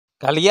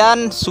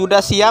Kalian sudah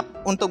siap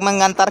untuk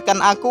mengantarkan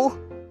aku?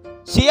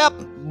 Siap,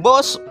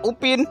 Bos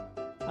Upin.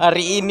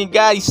 Hari ini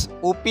guys,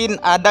 Upin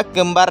ada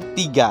kembar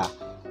 3.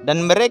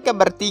 Dan mereka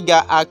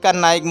bertiga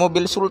akan naik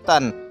mobil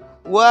Sultan.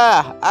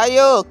 Wah,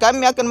 ayo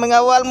kami akan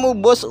mengawalmu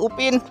Bos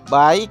Upin.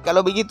 Baik kalau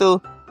begitu.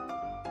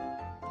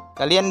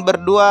 Kalian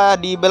berdua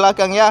di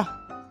belakang ya.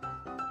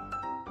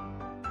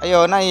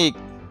 Ayo naik.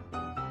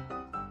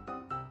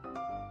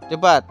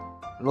 Cepat,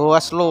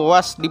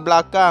 luas-luas di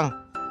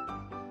belakang.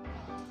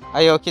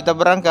 Ayo kita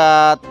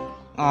berangkat.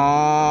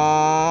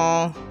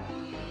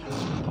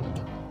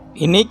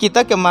 Ini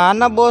kita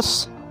kemana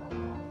bos?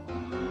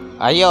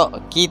 Ayo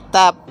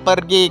kita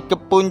pergi ke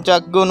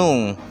puncak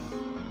gunung.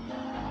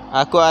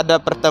 Aku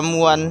ada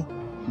pertemuan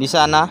di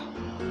sana,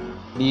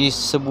 di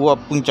sebuah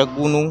puncak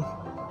gunung.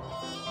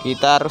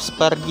 Kita harus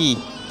pergi.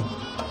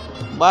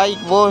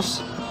 Baik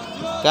bos.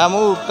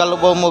 Kamu kalau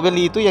bawa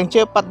mobil itu yang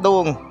cepat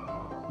dong.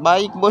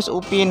 Baik bos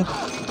Upin.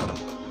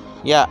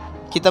 Ya,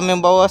 kita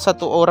membawa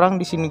 1 orang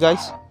di sini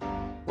guys.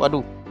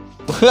 Waduh.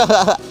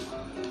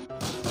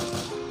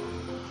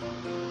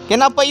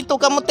 Kenapa itu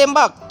kamu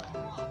tembak?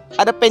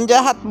 Ada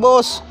penjahat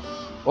bos.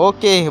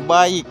 Oke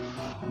baik.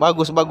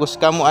 Bagus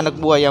kamu anak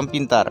buah yang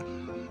pintar.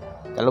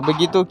 Kalau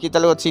begitu kita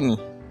lewat sini.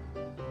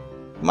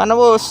 Mana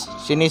bos?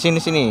 Sini.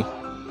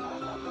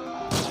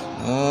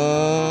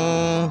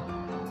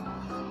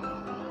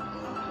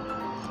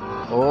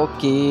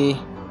 Oke.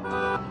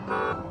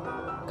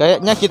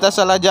 Kayaknya kita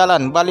salah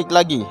jalan. Balik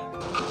lagi.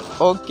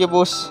 Oke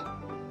bos.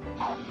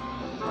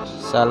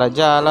 Salah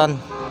jalan.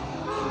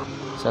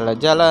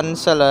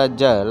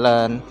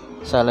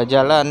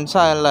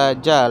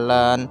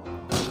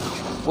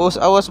 Bos,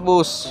 awas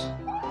bos.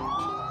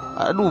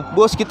 Aduh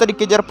bos, kita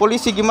dikejar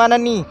polisi. Gimana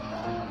nih?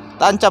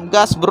 Tancap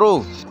gas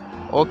bro.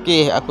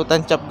 Oke, aku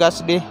tancap gas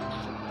deh.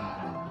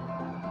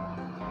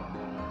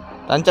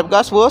 Tancap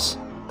gas bos.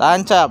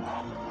 Tancap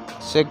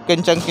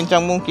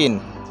sekencang-kencang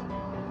mungkin.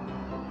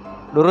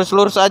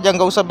 Lurus-lurus aja,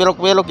 nggak usah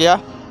belok-belok ya.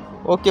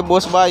 Oke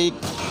bos, baik.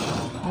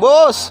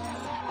 Bos.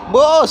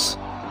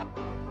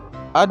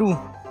 Aduh.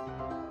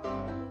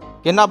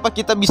 Kenapa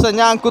kita bisa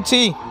nyangkut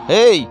sih?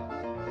 Hei,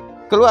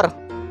 keluar.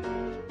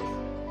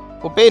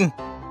 Upin.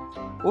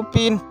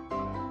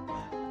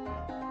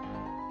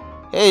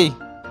 Hei,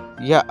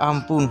 ya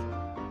ampun.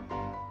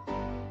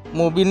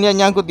 Mobilnya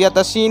nyangkut di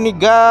atas sini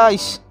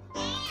guys.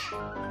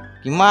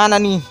 Gimana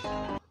nih?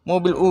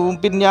 Mobil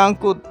Upin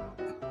nyangkut.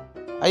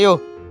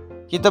 Ayo,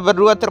 kita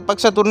berdua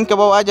terpaksa turun ke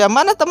bawah aja.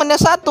 Mana temannya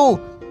 1?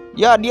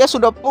 Ya, dia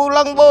sudah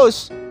pulang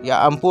bos.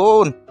 Ya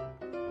ampun.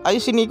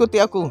 Ayo sini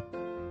ikuti aku.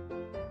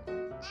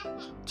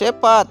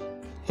 Cepat.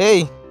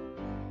 Hei.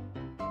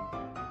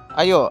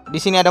 Ayo, di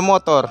sini ada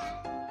motor.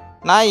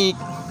 Naik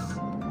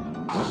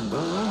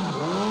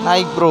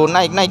bro,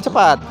 naik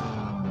cepat.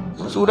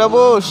 Sudah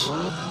bos.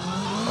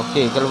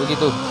 Oke, kalau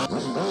begitu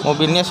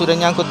mobilnya sudah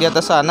nyangkut di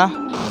atas sana.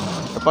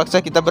 Terpaksa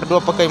kita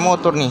berdua pakai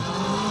motor nih.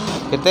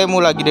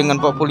 Ketemu lagi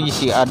dengan Pak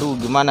Polisi. Aduh,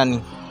 gimana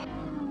nih?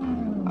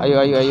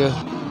 Ayo.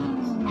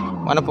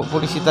 Mana Pak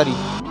Polisi tadi?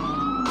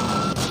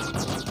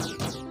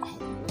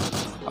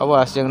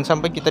 Awas, jangan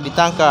sampai kita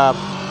ditangkap.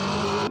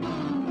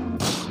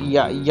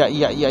 Iya.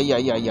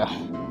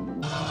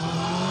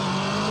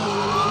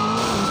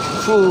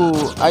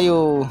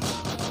 Ayo.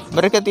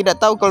 Mereka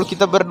tidak tahu kalau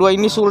kita berdua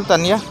ini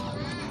Sultan ya.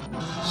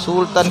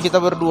 Sultan kita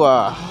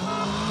berdua.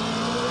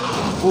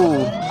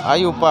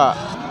 Ayo Pak.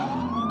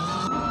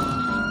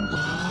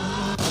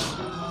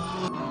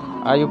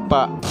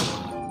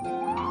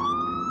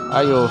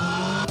 Ayo.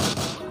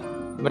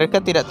 Mereka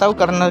tidak tahu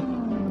karena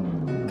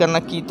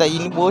kita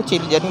ini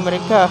bocil, jadi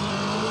mereka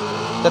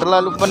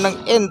terlalu pandang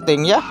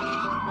enteng ya.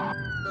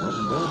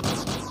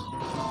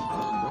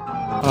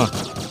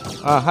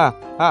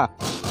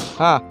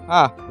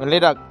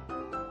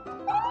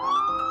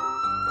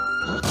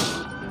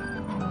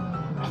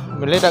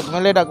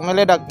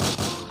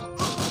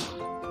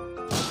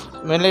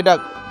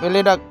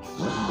 Meledak.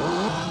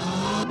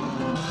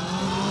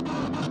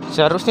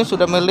 Seharusnya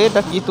sudah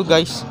meledak itu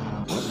guys.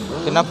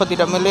 Kenapa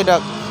tidak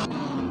meledak?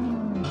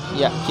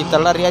 Ya,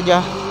 kita lari aja.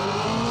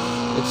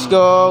 Let's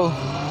go.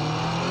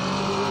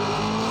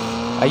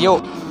 Ayo,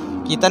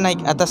 kita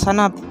naik atas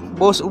sana,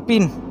 Bos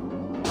Upin.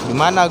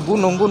 Gimana?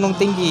 Gunung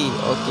tinggi.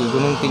 Oke,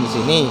 gunung tinggi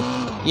sini.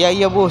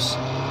 Iya, Bos.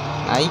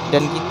 Naik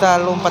dan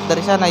kita lompat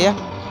dari sana ya.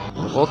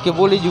 Oke,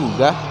 boleh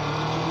juga.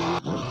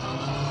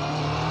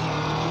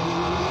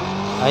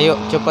 Ayo,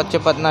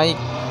 cepat naik.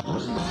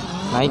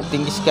 Naik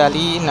tinggi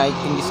sekali.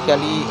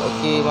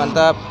 Oke,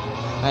 mantap.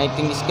 Naik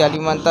tinggi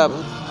sekali, mantap.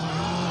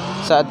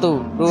 1,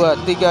 2,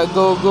 3,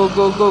 go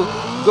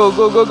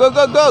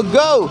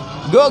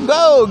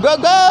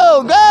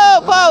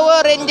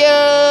Power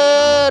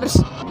Rangers.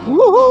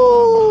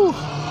 Wuhu.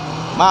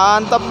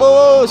 Mantap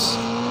bos.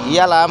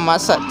 Iyalah,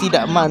 masa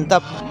tidak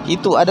mantap.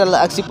 Itu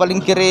adalah aksi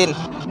paling keren.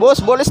 Bos,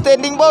 boleh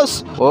standing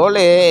bos?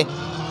 Boleh.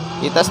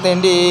 Kita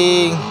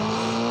standing.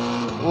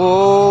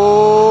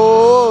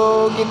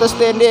 Kita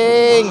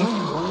standing.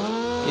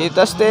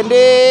 Kita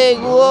standing.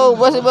 Wow,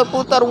 masih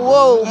berputar.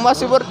 Wow,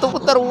 masih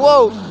berputar.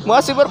 Wow,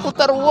 masih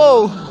berputar.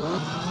 Wow.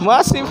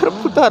 Masih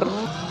berputar.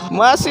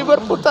 Masih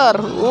berputar.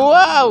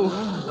 Wow.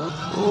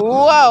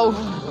 Wow.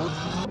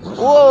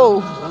 Wow.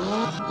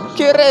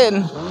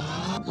 Keren.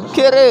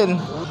 Keren.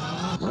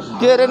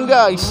 Keren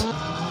guys.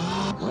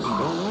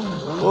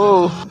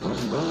 Oh.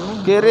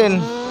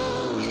 Keren.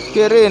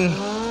 Keren.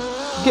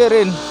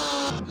 Keren.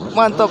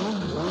 Mantap.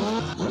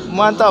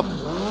 Mantap.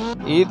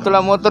 Itulah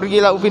motor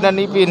gila Upin dan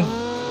Ipin.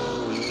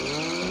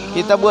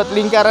 Kita buat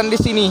lingkaran di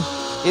sini.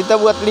 Kita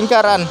buat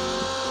lingkaran.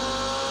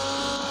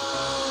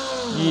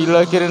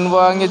 Gila keren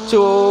banget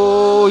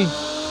cuy.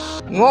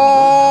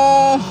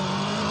 Ngoh.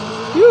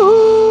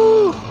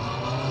 Yuhu.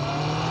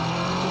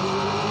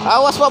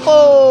 Awas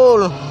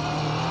Papul.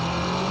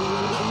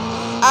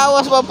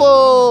 Awas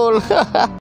Papul.